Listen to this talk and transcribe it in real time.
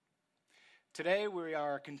Today we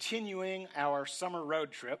are continuing our summer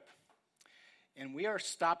road trip, and we are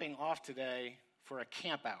stopping off today for a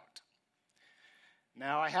camp out.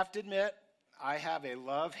 Now, I have to admit, I have a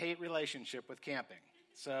love-hate relationship with camping.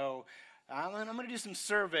 So I'm going to do some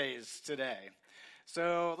surveys today.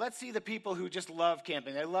 So let's see the people who just love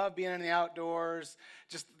camping. They love being in the outdoors.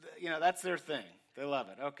 Just, that's their thing. They love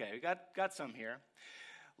it. Okay, we got some here.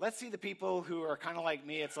 Let's see the people who are kind of like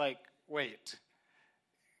me. It's like, wait,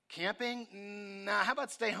 camping? Nah, how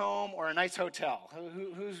about stay home or a nice hotel?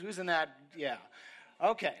 Who's in that? Yeah.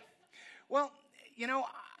 Okay. Well,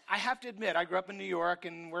 I have to admit, I grew up in New York,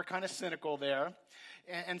 and we're kind of cynical there.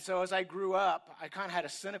 And so as I grew up, I kind of had a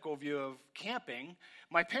cynical view of camping.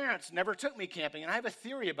 My parents never took me camping, and I have a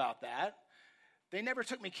theory about that. They never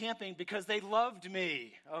took me camping because they loved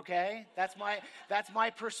me, okay? That's my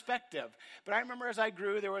perspective. But I remember as I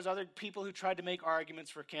grew, there was other people who tried to make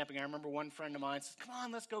arguments for camping. I remember one friend of mine said, come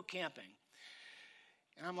on, let's go camping.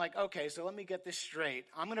 And I'm like, okay, so let me get this straight.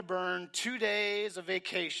 I'm going to burn 2 days of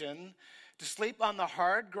vacation to sleep on the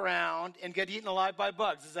hard ground and get eaten alive by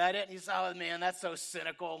bugs. Is that it? And he said, oh, man, that's so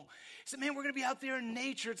cynical. He said, man, we're going to be out there in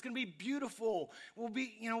nature. It's going to be beautiful.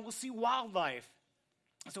 We'll see wildlife.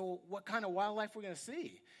 So what kind of wildlife we're going to see?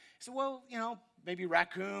 He said, well, maybe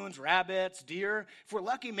raccoons, rabbits, deer. If we're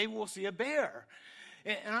lucky, maybe we'll see a bear.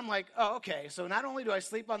 And I'm like, oh, okay, so not only do I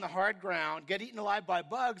sleep on the hard ground, get eaten alive by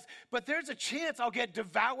bugs, but there's a chance I'll get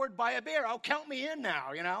devoured by a bear. Count me in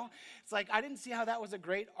now, It's like, I didn't see how that was a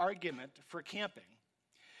great argument for camping.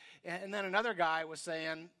 And then another guy was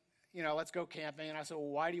saying, let's go camping. And I said, well,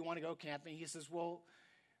 why do you want to go camping? He says, well,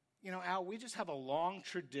 Al, we just have a long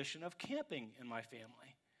tradition of camping in my family.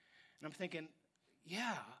 And I'm thinking,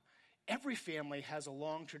 yeah, every family has a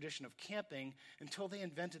long tradition of camping until they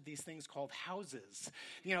invented these things called houses.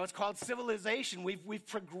 It's called civilization. We've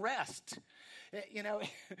progressed.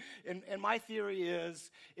 And my theory is,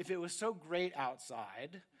 if it was so great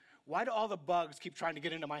outside, why do all the bugs keep trying to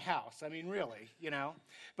get into my house? I mean, really,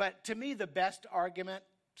 But to me, the best argument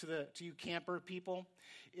to you camper people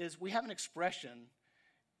is we have an expression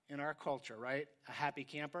in our culture, right? A happy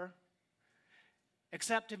camper.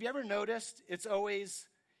 Except, have you ever noticed it's always,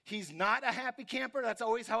 he's not a happy camper? That's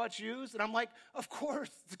always how it's used. And I'm like, of course,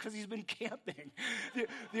 it's because he's been camping.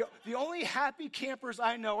 The only happy campers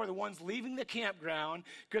I know are the ones leaving the campground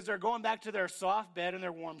because they're going back to their soft bed and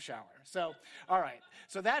their warm shower. So, all right.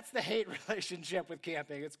 So that's the hate relationship with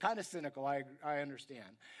camping. It's kind of cynical, I understand.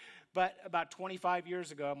 But about 25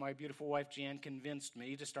 years ago, my beautiful wife, Jan, convinced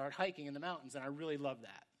me to start hiking in the mountains, and I really love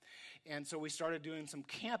that. And so we started doing some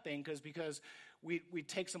camping because we'd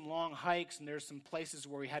take some long hikes, and there's some places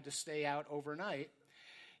where we had to stay out overnight.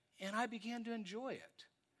 And I began to enjoy it.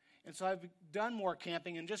 And so I've done more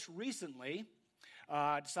camping, and just recently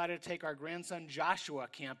decided to take our grandson Joshua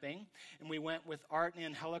camping. And we went with Art and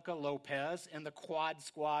Angelica Lopez and the Quad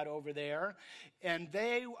Squad over there. And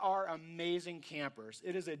they are amazing campers.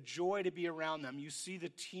 It is a joy to be around them. You see the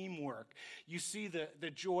teamwork. You see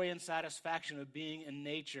the joy and satisfaction of being in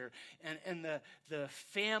nature and the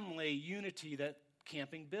family unity that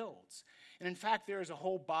camping builds. And in fact, there is a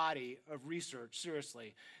whole body of research,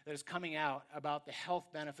 seriously, that is coming out about the health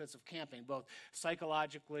benefits of camping, both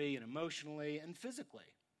psychologically and emotionally and physically.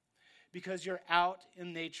 Because you're out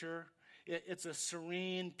in nature, it's a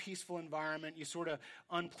serene, peaceful environment. You sort of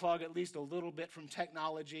unplug at least a little bit from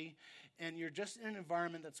technology, and you're just in an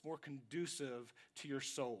environment that's more conducive to your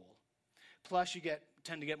soul. Plus, you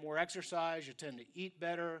tend to get more exercise, you tend to eat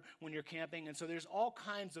better when you're camping, and so there's all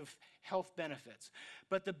kinds of health benefits.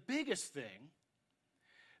 But the biggest thing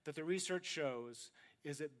that the research shows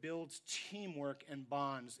is it builds teamwork and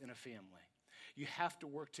bonds in a family. You have to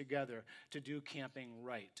work together to do camping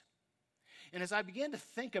right. And as I began to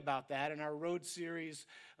think about that in our road series,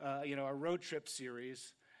 our road trip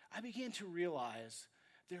series, I began to realize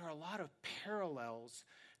there are a lot of parallels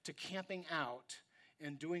to camping out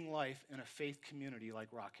and doing life in a faith community like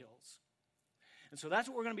Rock Hills. And so that's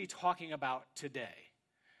what we're going to be talking about today.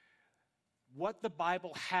 What the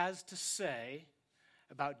Bible has to say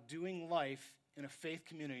about doing life in a faith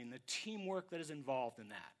community and the teamwork that is involved in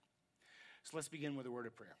that. So let's begin with a word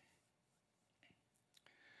of prayer.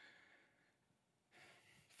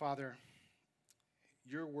 Father,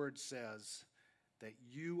 your word says that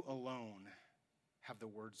you alone have the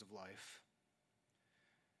words of life.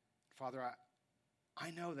 Father, I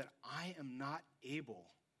know that I am not able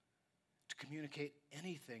to communicate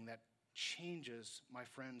anything that changes my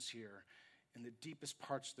friends here in the deepest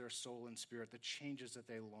parts of their soul and spirit, the changes that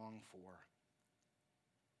they long for.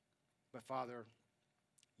 But Father,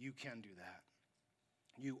 you can do that.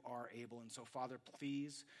 You are able. And so, Father,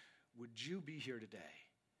 please, would you be here today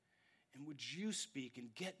And would you speak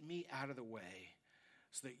and get me out of the way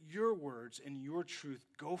so that your words and your truth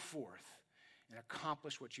go forth and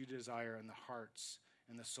accomplish what you desire in the hearts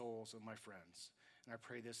and the souls of my friends. And I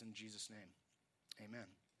pray this in Jesus' name. Amen.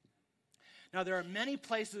 Now, there are many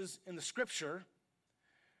places in the Scripture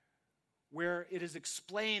where it is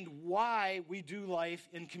explained why we do life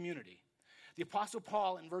in community. The Apostle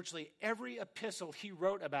Paul, in virtually every epistle he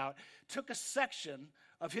wrote about, took a section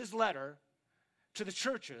of his letter to the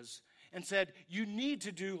churches and said, you need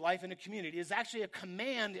to do life in a community. It's actually a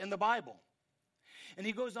command in the Bible. And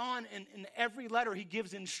he goes on, and in every letter he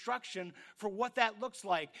gives instruction for what that looks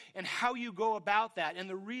like and how you go about that and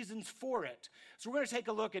the reasons for it. So we're going to take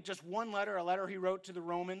a look at just one letter, a letter he wrote to the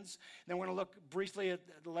Romans. And then we're going to look briefly at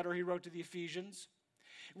the letter he wrote to the Ephesians.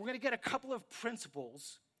 And we're going to get a couple of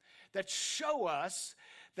principles that show us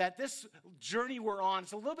that this journey we're on,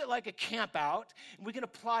 it's a little bit like a camp out, and we can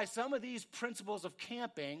apply some of these principles of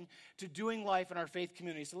camping to doing life in our faith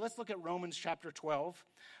community. So let's look at Romans chapter 12.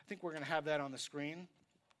 I think we're going to have that on the screen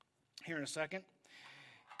here in a second.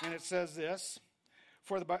 And it says this,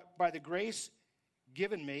 by the grace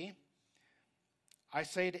given me, I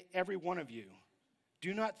say to every one of you,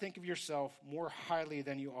 do not think of yourself more highly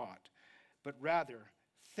than you ought, but rather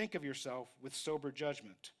think of yourself with sober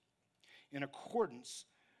judgment, in accordance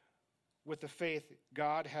with the faith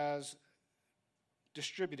God has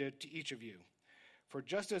distributed to each of you. For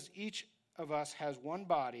just as each of us has one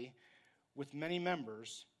body with many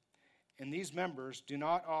members, and these members do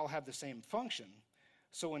not all have the same function,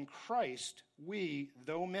 so in Christ we,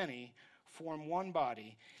 though many, form one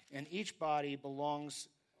body, and each body belongs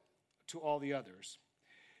to all the others.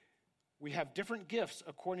 We have different gifts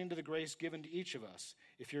according to the grace given to each of us.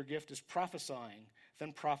 If your gift is prophesying,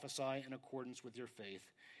 then prophesy in accordance with your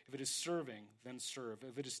faith. If it is serving, then serve.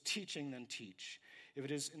 If it is teaching, then teach. If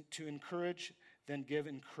it is to encourage, then give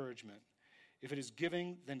encouragement. If it is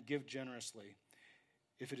giving, then give generously.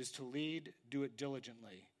 If it is to lead, do it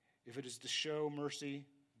diligently. If it is to show mercy,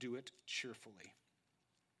 do it cheerfully.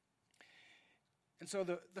 And so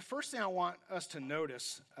the first thing I want us to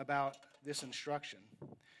notice about this instruction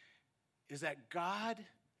is that God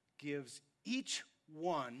gives each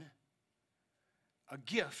one a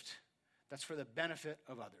gift that's for the benefit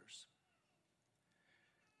of others.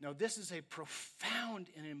 Now, this is a profound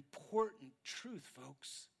and important truth,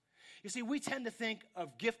 folks. You see, we tend to think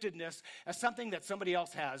of giftedness as something that somebody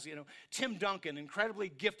else has. You know, Tim Duncan, incredibly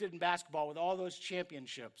gifted in basketball with all those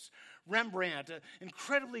championships. Rembrandt, an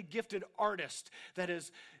incredibly gifted artist that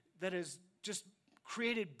has just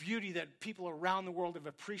created beauty that people around the world have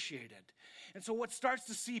appreciated. And so what starts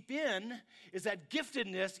to seep in is that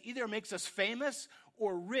giftedness either makes us famous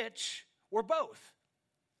or rich or both.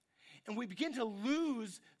 And we begin to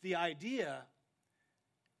lose the idea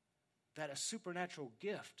that a supernatural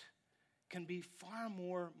gift can be far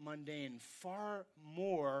more mundane, far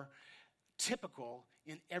more typical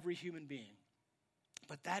in every human being.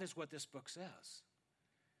 But that is what this book says.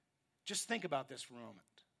 Just think about this for a moment.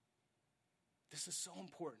 This is so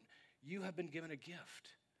important. You have been given a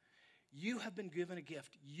gift. You have been given a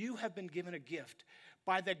gift. You have been given a gift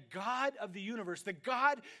by the God of the universe. The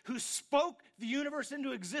God who spoke the universe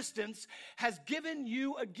into existence has given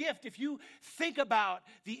you a gift. If you think about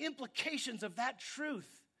the implications of that truth,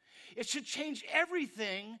 it should change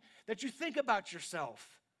everything that you think about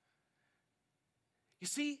yourself. You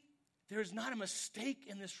see, there's not a mistake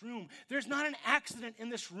in this room. There's not an accident in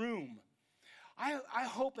this room. I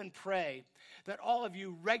hope and pray that all of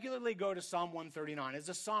you regularly go to Psalm 139. It's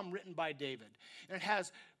a psalm written by David, and it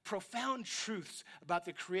has profound truths about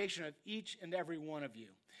the creation of each and every one of you.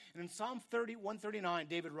 And in Psalm 139,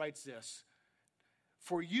 David writes this,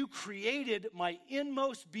 "For you created my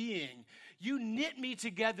inmost being. You knit me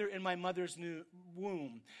together in my mother's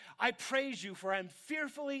womb. I praise you, for I am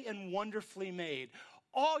fearfully and wonderfully made.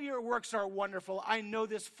 All your works are wonderful. I know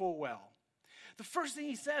this full well." The first thing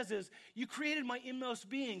he says is, you created my inmost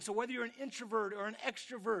being. So whether you're an introvert or an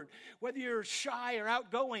extrovert, whether you're shy or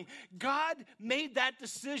outgoing, God made that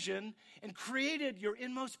decision and created your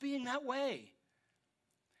inmost being that way.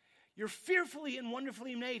 You're fearfully and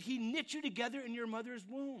wonderfully made. He knit you together in your mother's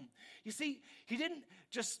womb. You see, he didn't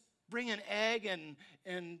just bring an egg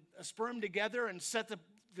and a sperm together and set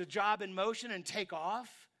the job in motion and take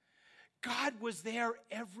off. God was there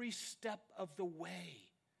every step of the way.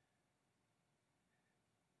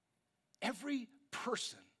 Every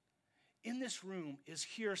person in this room is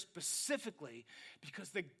here specifically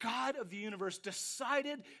because the God of the universe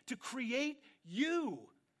decided to create you.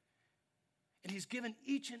 And he's given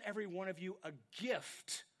each and every one of you a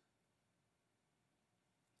gift.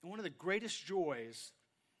 And one of the greatest joys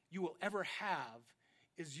you will ever have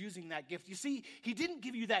is using that gift. You see, he didn't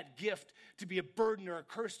give you that gift to be a burden or a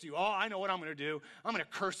curse to you. Oh, I know what I'm going to do. I'm going to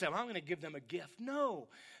curse them. I'm going to give them a gift. No,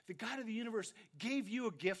 the God of the universe gave you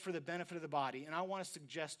a gift for the benefit of the body. And I want to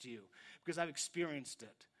suggest to you, because I've experienced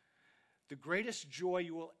it, the greatest joy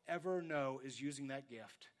you will ever know is using that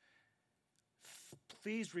gift.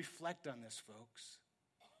 Please reflect on this, folks.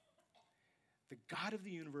 The God of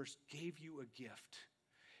the universe gave you a gift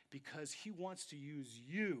because he wants to use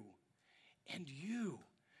you and you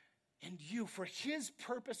and you for his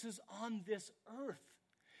purposes on this earth.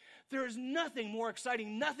 There is nothing more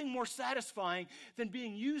exciting, nothing more satisfying than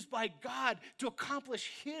being used by God to accomplish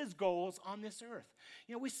his goals on this earth.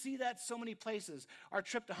 You know, we see that so many places. Our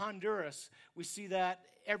trip to Honduras, we see that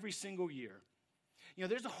every single year. You know,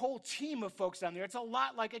 there's a whole team of folks down there. It's a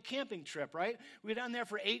lot like a camping trip, right? We're down there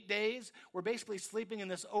for 8 days. We're basically sleeping in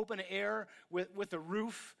this open air with a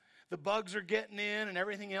roof. The bugs are getting in and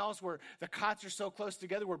everything else. Where the cots are so close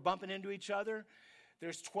together, we're bumping into each other.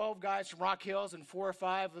 There's 12 guys from Rock Hills and 4 or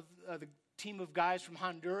 5 of the team of guys from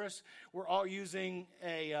Honduras. We're all using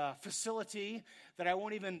a facility that I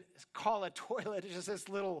won't even call a toilet. It's just this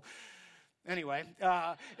little... Anyway,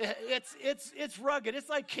 it's rugged. It's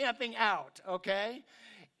like camping out, okay?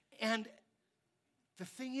 And the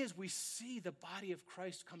thing is, we see the body of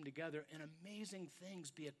Christ come together and amazing things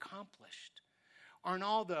be accomplished.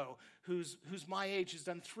 Arnaldo, who's my age, has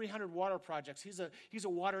done 300 water projects. He's a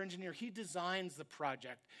water engineer. He designs the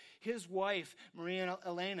project. His wife, Maria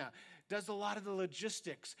Elena, does a lot of the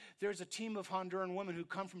logistics. There's a team of Honduran women who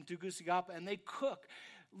come from Tegucigalpa, and they cook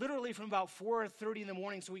literally from about 4:30 in the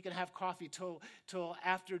morning so we can have coffee till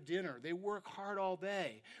after dinner. They work hard all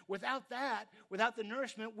day. Without that, without the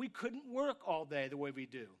nourishment, we couldn't work all day the way we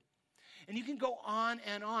do. And you can go on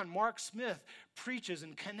and on. Mark Smith preaches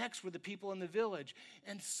and connects with the people in the village.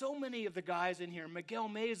 And so many of the guys in here, Miguel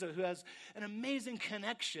Meza, who has an amazing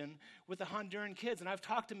connection with the Honduran kids. And I've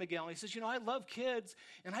talked to Miguel, and he says, you know, I love kids,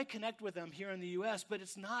 and I connect with them here in the U.S., but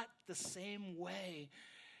it's not the same way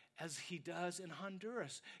as he does in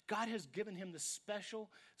Honduras. God has given him the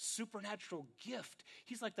special supernatural gift.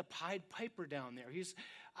 He's like the Pied Piper down there.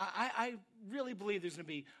 I really believe there's going to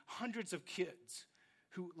be hundreds of kids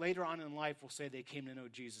who later on in life will say they came to know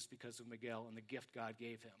Jesus because of Miguel and the gift God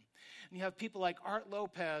gave him. And you have people like Art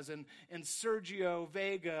Lopez and Sergio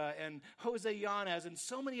Vega and Jose Yanez and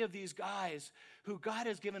so many of these guys who God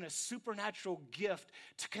has given a supernatural gift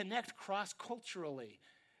to connect cross-culturally.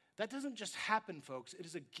 That doesn't just happen, folks. It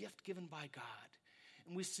is a gift given by God.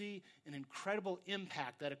 And we see an incredible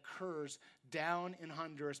impact that occurs down in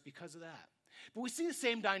Honduras because of that. But we see the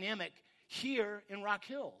same dynamic here in Rock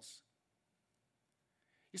Hills.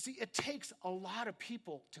 You see, it takes a lot of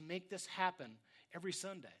people to make this happen every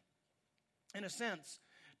Sunday. In a sense,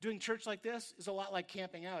 doing church like this is a lot like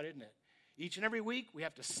camping out, isn't it? Each and every week, we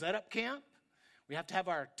have to set up camp. We have to have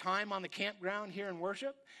our time on the campground here in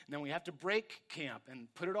worship, and then we have to break camp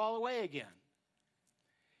and put it all away again.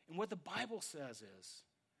 And what the Bible says is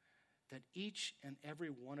that each and every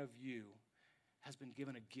one of you has been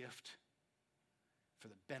given a gift for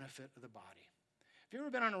the benefit of the body. Have you ever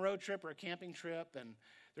been on a road trip or a camping trip, and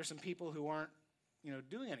there's some people who aren't,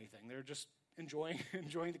 doing anything? They're just enjoying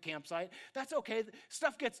the campsite. That's okay.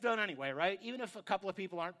 Stuff gets done anyway, right? Even if a couple of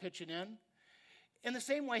people aren't pitching in. And the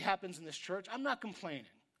same way happens in this church. I'm not complaining.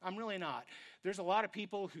 I'm really not. There's a lot of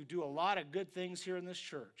people who do a lot of good things here in this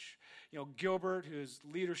church. Gilbert, whose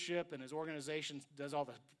leadership and his organization does all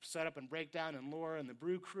the setup and breakdown, and Laura and the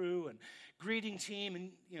brew crew and greeting team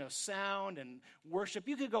and, sound and worship.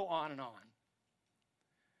 You could go on and on.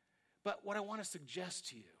 But what I want to suggest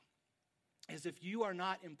to you is if you are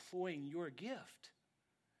not employing your gift,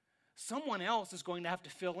 someone else is going to have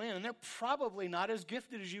to fill in, and they're probably not as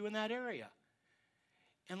gifted as you in that area.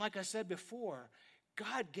 And like I said before,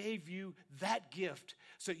 God gave you that gift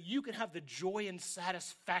so you can have the joy and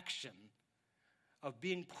satisfaction of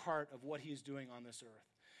being part of what he's doing on this earth.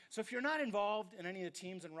 So if you're not involved in any of the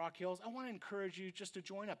teams in Rock Hills, I want to encourage you just to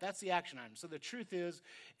join up. That's the action item. So the truth is,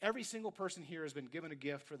 every single person here has been given a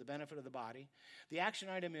gift for the benefit of the body. The action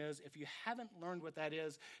item is, if you haven't learned what that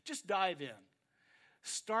is, just dive in.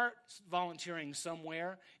 Start volunteering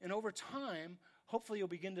somewhere, and over time, hopefully you'll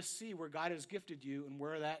begin to see where God has gifted you and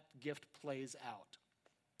where that gift plays out.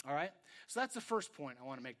 All right? So that's the first point I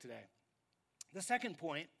want to make today. The second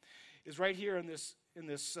point is right here in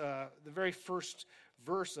the very first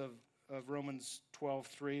verse of Romans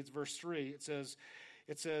 12:3. It's verse 3. It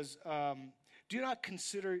says, do not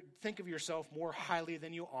think of yourself more highly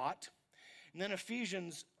than you ought. And then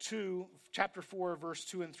Ephesians 2, chapter 4, verse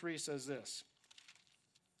 2 and 3 says this.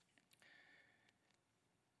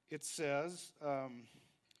 It says,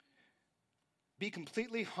 Be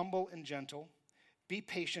completely humble and gentle. Be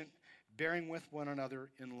patient, bearing with one another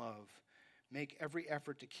in love. Make every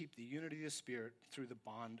effort to keep the unity of the Spirit through the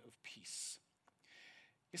bond of peace.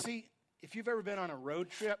 You see, if you've ever been on a road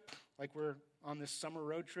trip, like we're on this summer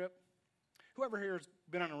road trip, whoever here has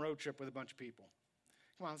been on a road trip with a bunch of people?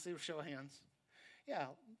 Come on, let's see a show of hands. Yeah,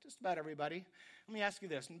 just about everybody. Let me ask you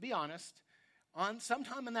this, and be honest. On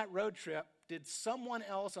sometime in that road trip, did someone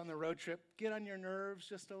else on the road trip get on your nerves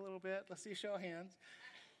just a little bit? Let's see a show of hands.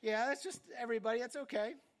 Yeah, that's just everybody. That's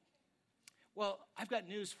okay. Well, I've got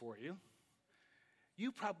news for you.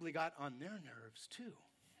 You probably got on their nerves too.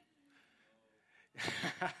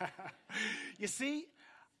 You see,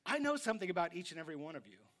 I know something about each and every one of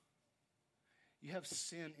you. You have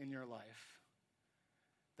sin in your life.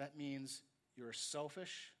 That means you're a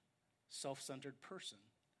selfish, self-centered person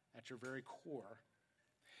at your very core.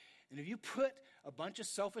 And if you put a bunch of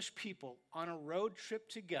selfish people on a road trip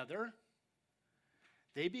together,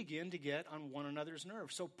 they begin to get on one another's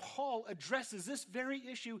nerves. So Paul addresses this very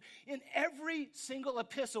issue in every single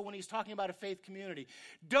epistle when he's talking about a faith community.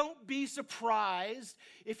 Don't be surprised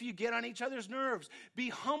if you get on each other's nerves. Be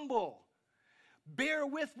humble. Bear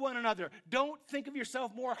with one another. Don't think of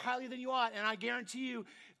yourself more highly than you ought. And I guarantee you,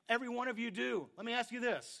 every one of you do. Let me ask you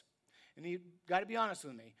this, and you've got to be honest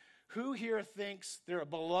with me. Who here thinks they're a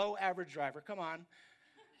below average driver? Come on.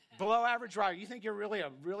 Below average driver. You think you're really a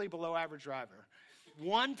really below average driver?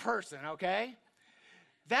 One person, okay?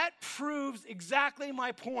 That proves exactly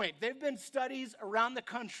my point. There have been studies around the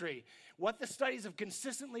country. What the studies have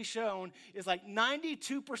consistently shown is like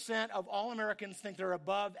 92% of all Americans think they're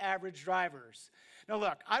above average drivers. Now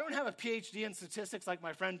look, I don't have a PhD in statistics like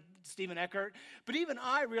my friend Stephen Eckert, but even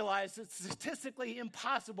I realize it's statistically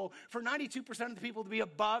impossible for 92% of the people to be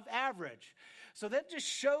above average. So that just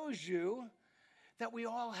shows you that we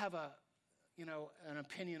all have an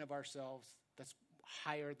opinion of ourselves that's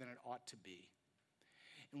higher than it ought to be.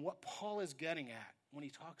 And what Paul is getting at when he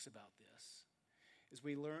talks about this is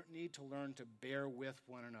we need to learn to bear with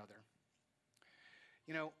one another.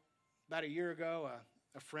 You know, about a year ago,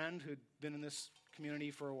 a friend who'd been in this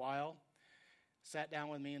community for a while sat down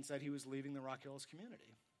with me and said he was leaving the Rock Hills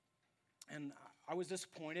community. And I was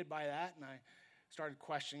disappointed by that, and I started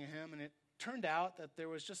questioning him, and it turned out that there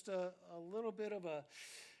was just a little bit of a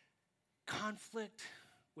conflict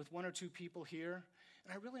with one or two people here.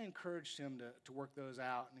 And I really encouraged him to work those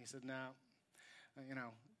out. And he said, no,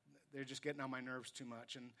 they're just getting on my nerves too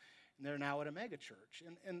much. And they're now at a mega church.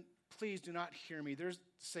 And please do not hear me. There's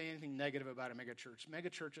say anything negative about a mega church. Mega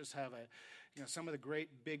churches have some of the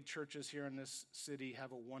great big churches here in this city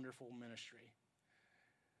have a wonderful ministry.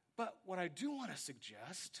 But what I do want to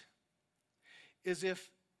suggest is if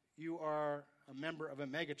you are a member of a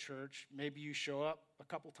mega church, maybe you show up a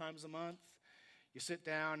couple times a month. You sit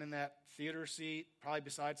down in that theater seat, probably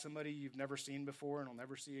beside somebody you've never seen before and will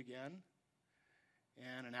never see again.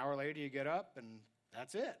 And an hour later you get up and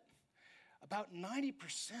that's it. About 90%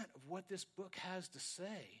 of what this book has to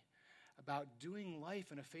say about doing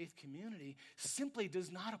life in a faith community simply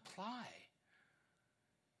does not apply.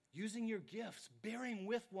 Using your gifts, bearing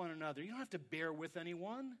with one another. You don't have to bear with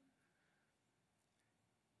anyone.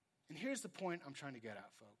 And here's the point I'm trying to get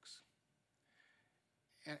at, folks.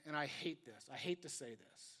 And I hate this. I hate to say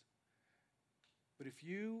this. But if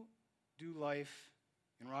you do life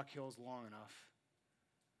in Rock Hills long enough,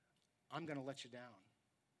 I'm going to let you down.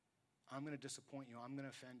 I'm going to disappoint you. I'm going to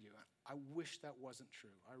offend you. I wish that wasn't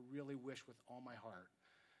true. I really wish with all my heart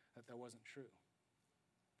that wasn't true.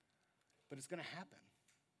 But it's going to happen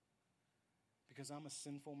because I'm a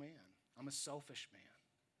sinful man. I'm a selfish man.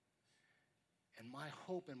 And my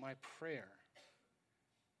hope and my prayer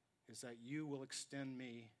is that you will extend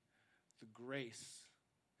me the grace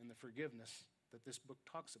and the forgiveness that this book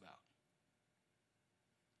talks about.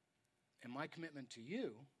 And my commitment to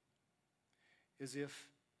you is if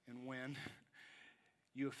and when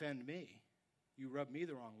you offend me, you rub me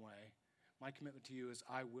the wrong way, my commitment to you is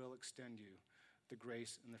I will extend you the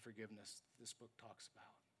grace and the forgiveness this book talks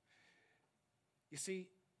about. You see,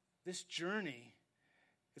 this journey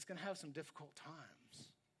is going to have some difficult times.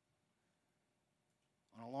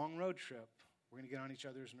 On a long road trip, we're going to get on each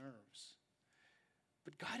other's nerves.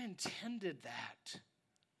 But God intended that.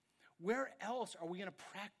 Where else are we going to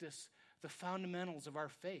practice the fundamentals of our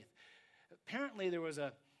faith? Apparently,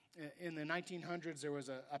 in the 1900s, there was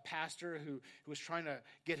a pastor who was trying to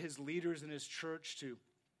get his leaders in his church to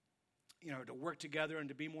work together and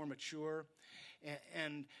to be more mature.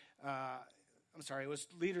 It was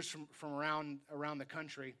leaders from around the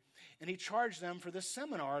country. And he charged them for this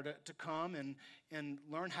seminar to come and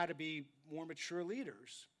learn how to be more mature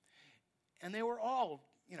leaders. And they were all,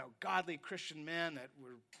 godly Christian men that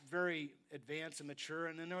were very advanced and mature.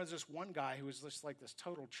 And then there was this one guy who was just like this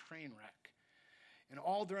total train wreck. And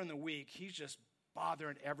all during the week, he's just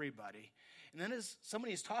bothering everybody. And then as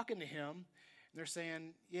somebody's talking to him, and they're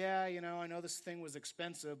saying, yeah, I know this thing was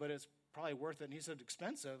expensive, but it's probably worth it. And he said,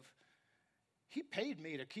 expensive? He paid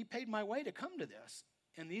my way to come to this.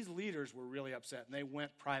 And these leaders were really upset, and they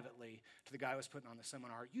went privately to the guy who was putting on the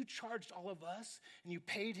seminar. You charged all of us, and you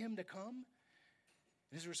paid him to come?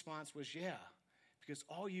 And his response was, yeah, because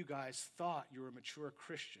all you guys thought you were mature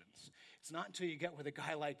Christians. It's not until you get with a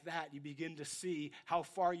guy like that you begin to see how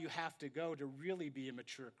far you have to go to really be a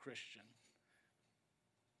mature Christian.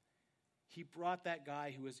 He brought that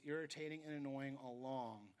guy who was irritating and annoying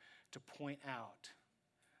along to point out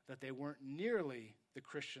that they weren't nearly the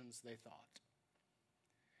Christians they thought.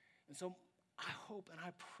 And so I hope and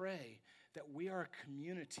I pray that we are a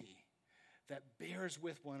community that bears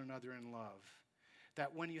with one another in love.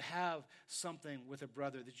 That when you have something with a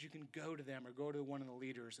brother, that you can go to them or go to one of the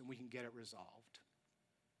leaders and we can get it resolved.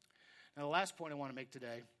 Now, the last point I want to make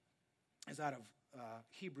today is out of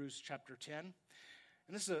Hebrews chapter 10. And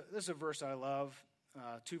this is a verse I love,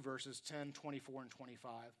 two verses, 10, 24, and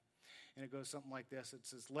 25. And it goes something like this. It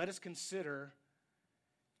says, let us consider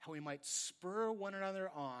how we might spur one another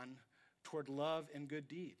on toward love and good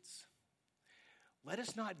deeds. Let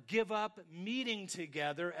us not give up meeting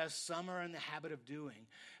together as some are in the habit of doing,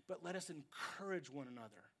 but let us encourage one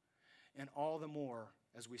another, and all the more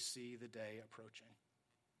as we see the day approaching.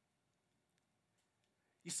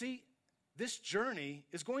 You see, this journey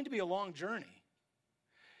is going to be a long journey.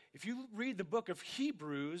 If you read the book of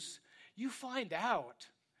Hebrews, you find out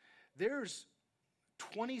there's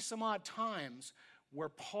 20 some odd times where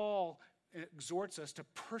Paul exhorts us to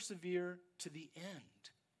persevere to the end.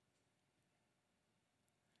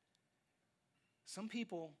 Some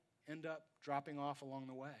people end up dropping off along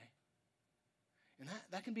the way. And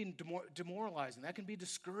that can be demoralizing. That can be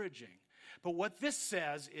discouraging. But what this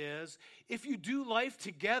says is, if you do life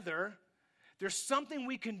together, there's something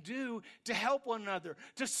we can do to help one another,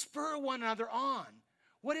 to spur one another on.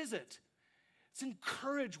 What is it? It's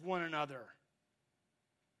encourage one another.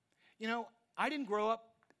 I didn't grow up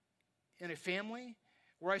in a family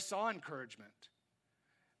where I saw encouragement.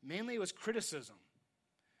 Mainly it was criticism.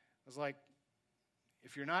 It was like,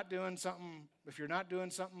 if you're not doing something,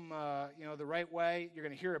 the right way, you're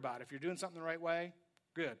going to hear about it. If you're doing something the right way,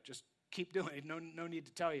 good. Just keep doing it. No need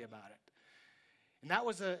to tell you about it. And that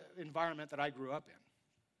was the environment that I grew up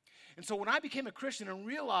in. And so when I became a Christian and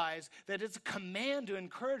realized that it's a command to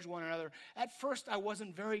encourage one another, at first I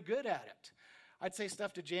wasn't very good at it. I'd say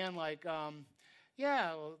stuff to Jan like,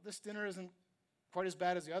 this dinner isn't quite as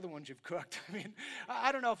bad as the other ones you've cooked.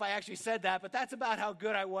 I don't know if I actually said that, but that's about how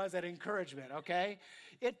good I was at encouragement, okay?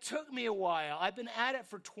 It took me a while. I've been at it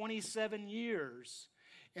for 27 years,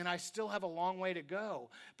 and I still have a long way to go.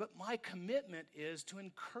 But my commitment is to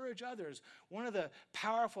encourage others. One of the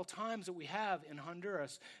powerful times that we have in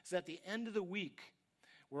Honduras is at the end of the week.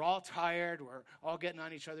 We're all tired. We're all getting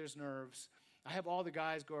on each other's nerves. I have all the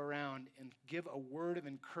guys go around and give a word of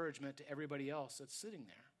encouragement to everybody else that's sitting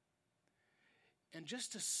there. And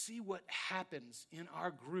just to see what happens in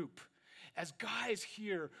our group as guys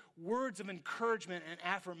hear words of encouragement and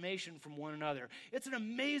affirmation from one another. It's an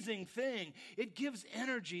amazing thing. It gives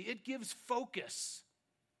energy. It gives focus.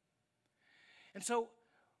 And so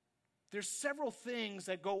there's several things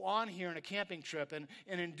that go on here in a camping trip and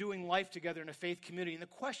in doing life together in a faith community. And the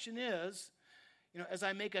question is, as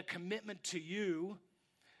I make a commitment to you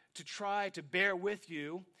to try to bear with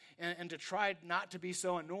you and to try not to be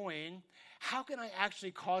so annoying, how can I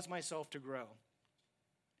actually cause myself to grow?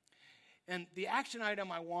 And the action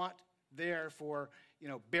item I want there for,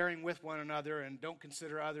 bearing with one another and don't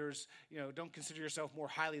consider others, don't consider yourself more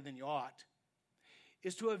highly than you ought,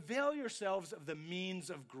 is to avail yourselves of the means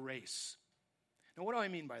of grace. Now, what do I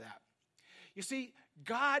mean by that? You see,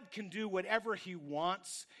 God can do whatever he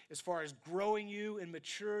wants as far as growing you in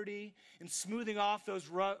maturity and smoothing off those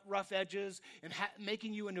rough edges and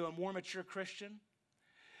making you into a more mature Christian.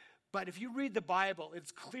 But if you read the Bible,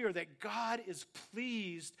 it's clear that God is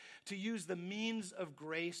pleased to use the means of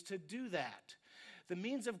grace to do that. The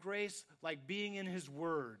means of grace, like being in his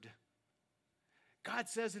word. God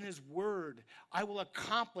says in his word, I will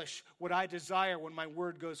accomplish what I desire when my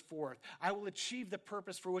word goes forth. I will achieve the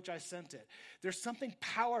purpose for which I sent it. There's something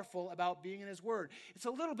powerful about being in his word. It's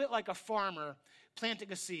a little bit like a farmer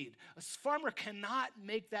planting a seed. A farmer cannot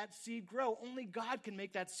make that seed grow. Only God can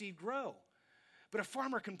make that seed grow. But a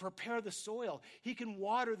farmer can prepare the soil. He can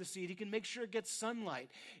water the seed. He can make sure it gets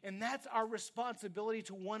sunlight. And that's our responsibility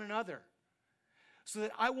to one another. so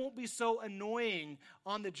that I won't be so annoying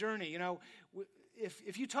on the journey. You know,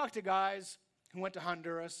 if you talk to guys who went to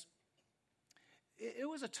Honduras, it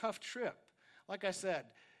was a tough trip. Like I said,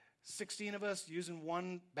 16 of us using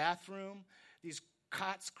one bathroom, these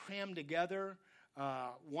cots crammed together,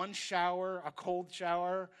 one shower, a cold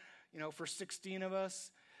shower, for 16 of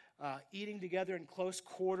us, eating together in close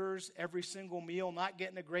quarters every single meal, not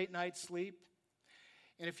getting a great night's sleep.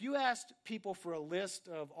 And if you asked people for a list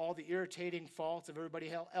of all the irritating faults that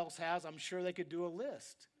everybody else has, I'm sure they could do a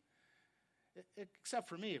list. Except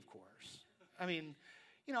for me, of course. I mean,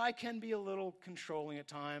 I can be a little controlling at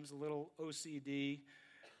times, a little OCD,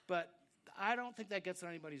 but I don't think that gets on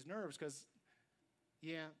anybody's nerves because,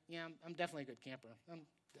 I'm definitely a good camper.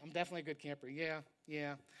 I'm definitely a good camper.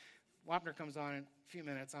 Yeah. Wapner comes on in a few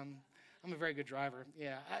minutes. I'm a very good driver.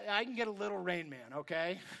 Yeah, I can get a little Rain Man,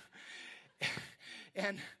 okay?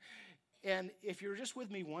 And if you're just with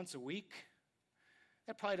me once a week,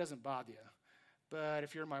 that probably doesn't bother you. But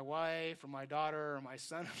if you're my wife or my daughter or my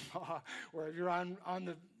son-in-law, or if you're on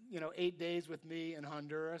the 8 days with me in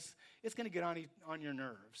Honduras, it's going to get on your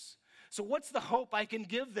nerves. So what's the hope I can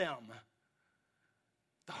give them?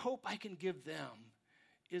 The hope I can give them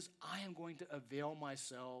is I am going to avail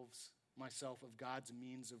myself of God's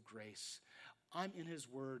means of grace. I'm in his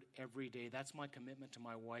word every day. That's my commitment to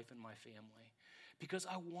my wife and my family. Because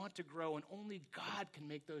I want to grow, and only God can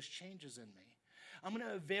make those changes in me. I'm going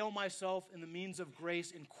to avail myself in the means of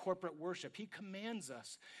grace in corporate worship. He commands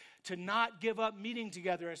us to not give up meeting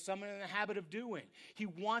together as some are in the habit of doing. He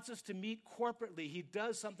wants us to meet corporately. He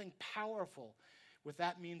does something powerful with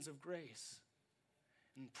that means of grace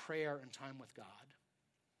and prayer and time with God.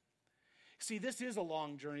 See, this is a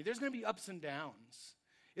long journey. There's going to be ups and downs.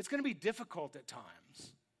 It's going to be difficult at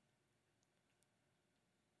times.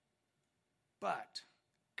 But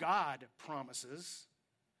God promises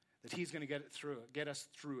that he's going to get us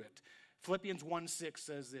through it. Philippians 1:6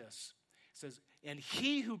 says this. It says, and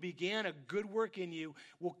he who began a good work in you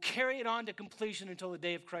will carry it on to completion until the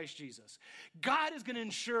day of Christ Jesus. God is going to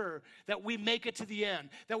ensure that we make it to the end,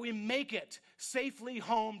 that we make it safely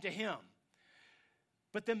home to him.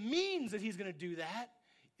 But the means that he's going to do that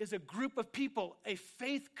is a group of people, a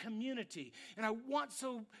faith community. And I want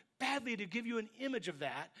so badly to give you an image of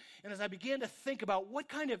that. And as I began to think about what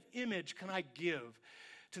kind of image can I give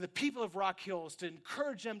to the people of Rock Hills to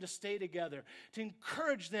encourage them to stay together, to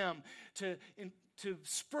encourage them to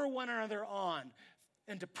spur one another on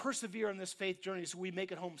and to persevere on this faith journey so we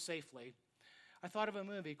make it home safely, I thought of a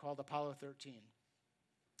movie called Apollo 13.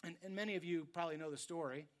 And many of you probably know the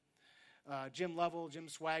story. Jim Lovell, Jim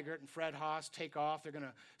Swaggart, and Fred Haas take off. They're going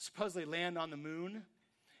to supposedly land on the moon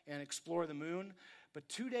and explore the moon. But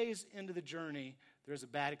 2 days into the journey, there's a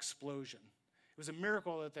bad explosion. It was a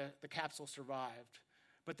miracle that the capsule survived.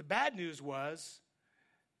 But the bad news was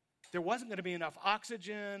there wasn't going to be enough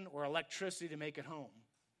oxygen or electricity to make it home.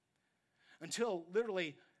 Until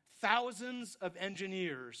literally thousands of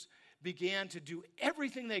engineers began to do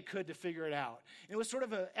everything they could to figure it out. And it was sort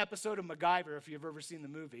of an episode of MacGyver, if you've ever seen the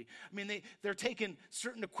movie. I mean, they're taking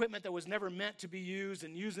certain equipment that was never meant to be used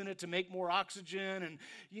and using it to make more oxygen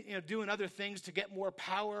and doing other things to get more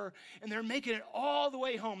power. And they're making it all the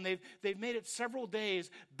way home. They've made it several days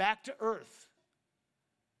back to Earth.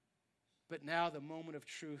 But now the moment of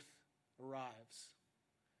truth arrives.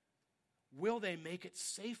 Will they make it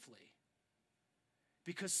safely?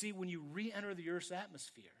 Because see, when you re-enter the Earth's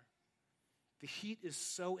atmosphere, the heat is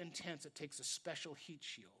so intense it takes a special heat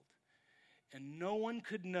shield. And no one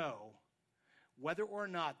could know whether or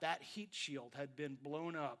not that heat shield had been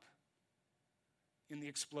blown up in the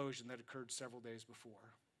explosion that occurred several days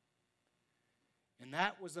before. And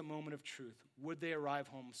that was the moment of truth. Would they arrive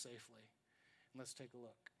home safely? And let's take a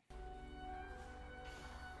look.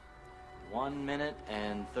 1 minute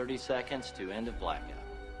and 30 seconds to end of blackout.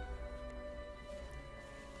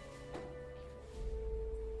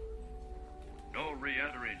 No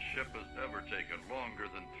re-entering ship has ever taken longer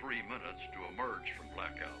than 3 minutes to emerge from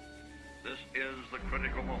blackout. This is the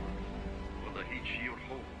critical moment. Will the heat shield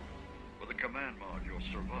hold? Will the command module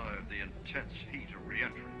survive the intense heat of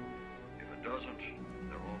re-entry? If it doesn't,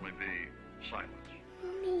 there'll only be silence.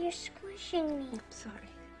 Mommy, you're squishing me. I'm sorry,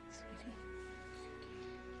 sweetie.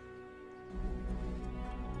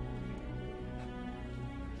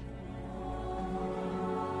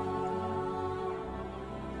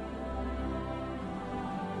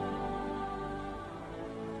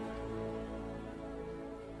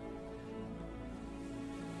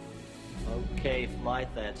 Okay, flight,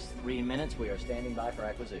 that's 3 minutes. We are standing by for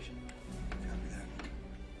acquisition.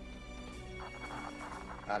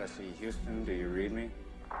 Odyssey, Houston, do you read me?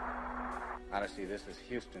 Odyssey, this is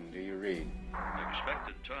Houston. Do you read? The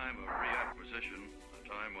expected time of reacquisition, the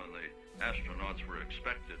time when the astronauts were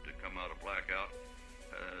expected to come out of blackout,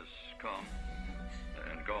 has come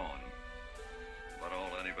and gone. But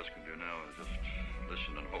all any of us can do now is just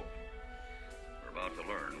listen and hope. We're about to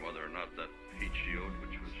learn whether or not that heat shield,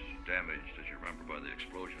 which was damaged, as you remember, by the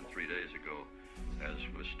explosion 3 days ago, has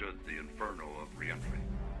withstood the inferno of reentry.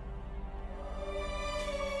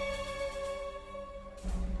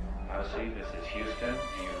 Odyssey, this is Houston.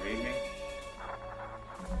 Do you read me?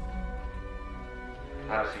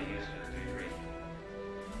 Odyssey, Houston, do you read me?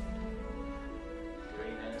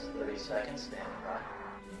 3 minutes, 30 seconds, standing by.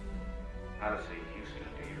 Odyssey, Houston,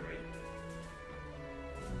 do you read me?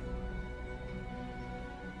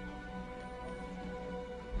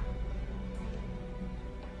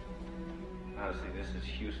 Odyssey, this is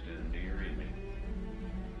Houston. Do you read me?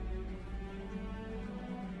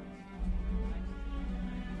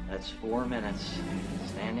 That's 4 minutes,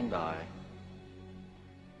 standing by.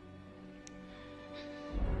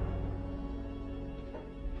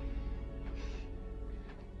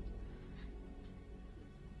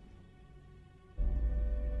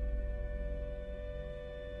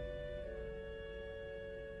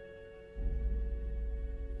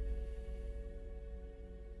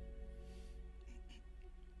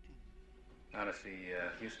 Odyssey,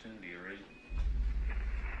 Houston, do you read?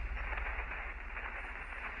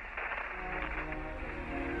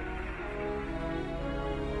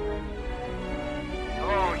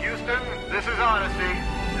 Hello, Houston. This is Odyssey.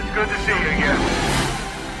 It's good to see you again.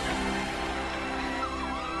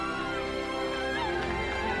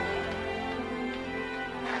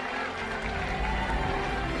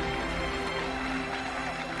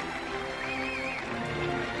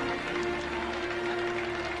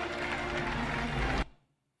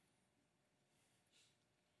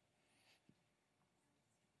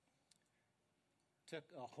 Took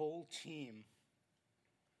a whole team,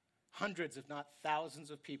 hundreds if not thousands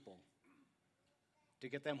of people, to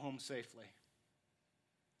get them home safely.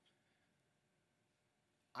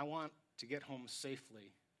 I want to get home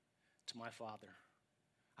safely to my Father.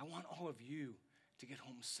 I want all of you to get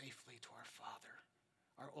home safely to our Father,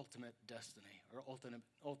 our ultimate destiny, our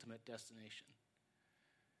ultimate destination.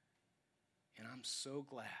 And I'm so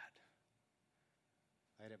glad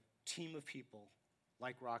I had a team of people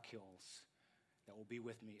like Rock Hills that will be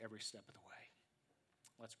with me every step of the way.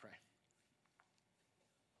 Let's pray.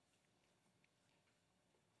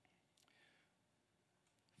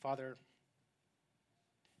 Father,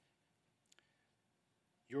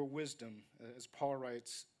 your wisdom, as Paul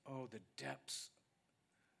writes, oh, the depths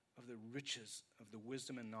of the riches of the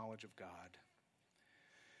wisdom and knowledge of God.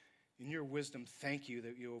 In your wisdom, thank you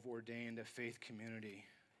that you have ordained a faith community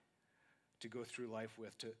to go through life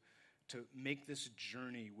with, to make this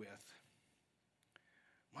journey with.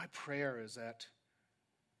 My prayer is that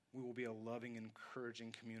we will be a loving,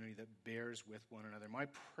 encouraging community that bears with one another. My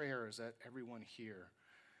prayer is that everyone here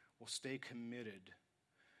will stay committed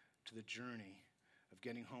to the journey of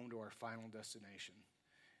getting home to our final destination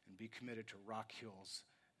and be committed to Rock Hills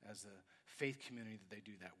as the faith community that they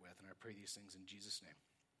do that with. And I pray these things in Jesus' name.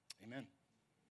 Amen.